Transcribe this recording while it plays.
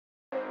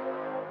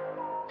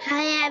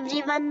Hi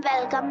everyone,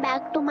 welcome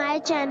back to my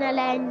channel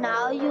and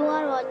now you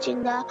are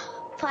watching a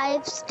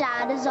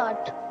 5-star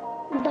resort.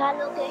 The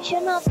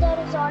location of the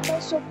resort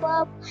is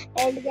superb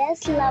and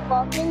guests love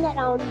walking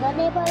around the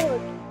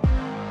neighborhood.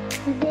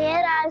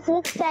 There are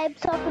 6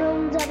 types of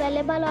rooms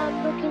available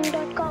on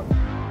booking.com.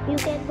 You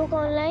can book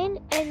online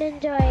and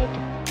enjoy it.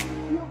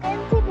 You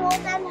can see more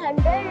than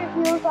 100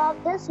 reviews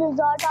of this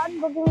resort on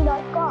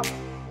booking.com.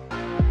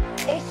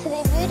 Its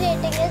review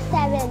rating is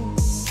 7,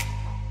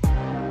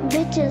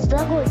 which is the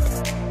good.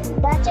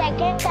 The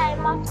check-in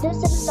time of this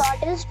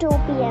resort is 2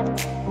 p.m.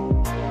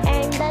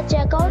 and the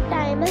check-out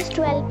time is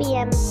 12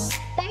 p.m.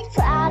 Pets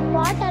are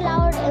not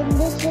allowed in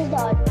this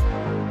resort.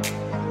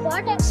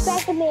 Not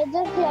expect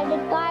major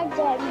credit cards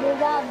and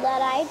reserve the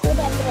right to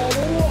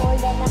temporarily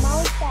hold an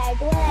amount prior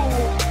to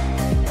arrival.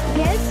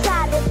 Guests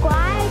are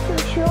required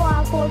to show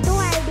a photo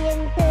ID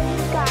and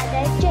credit card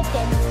at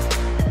check-in.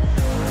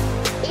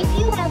 If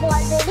you have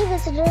already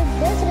visited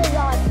this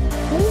resort,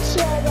 please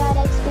share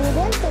your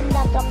experience in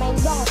the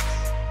comment box.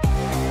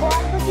 For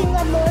booking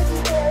or more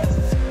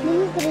details,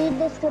 please read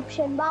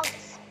description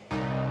box.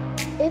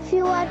 If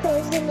you are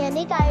facing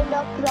any kind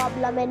of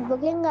problem in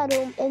booking a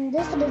room in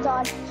this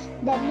resort,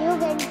 then you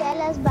can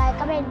tell us by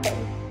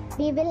commenting.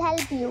 We will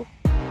help you.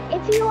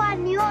 If you are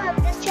new on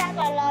this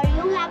channel or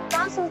you have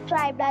not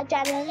subscribed our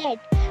channel yet,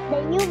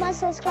 then you must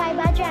subscribe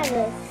our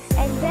channel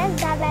and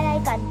press the bell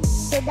icon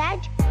so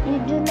that you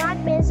do not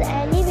miss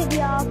any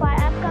video of our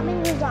upcoming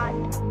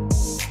resort.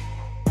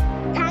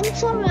 Thanks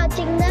for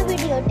watching the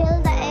video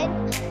till the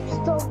end.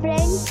 So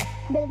friends,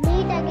 we'll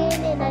meet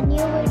again in a new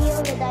video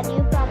with a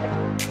new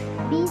property.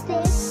 Be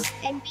safe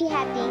and be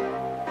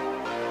happy.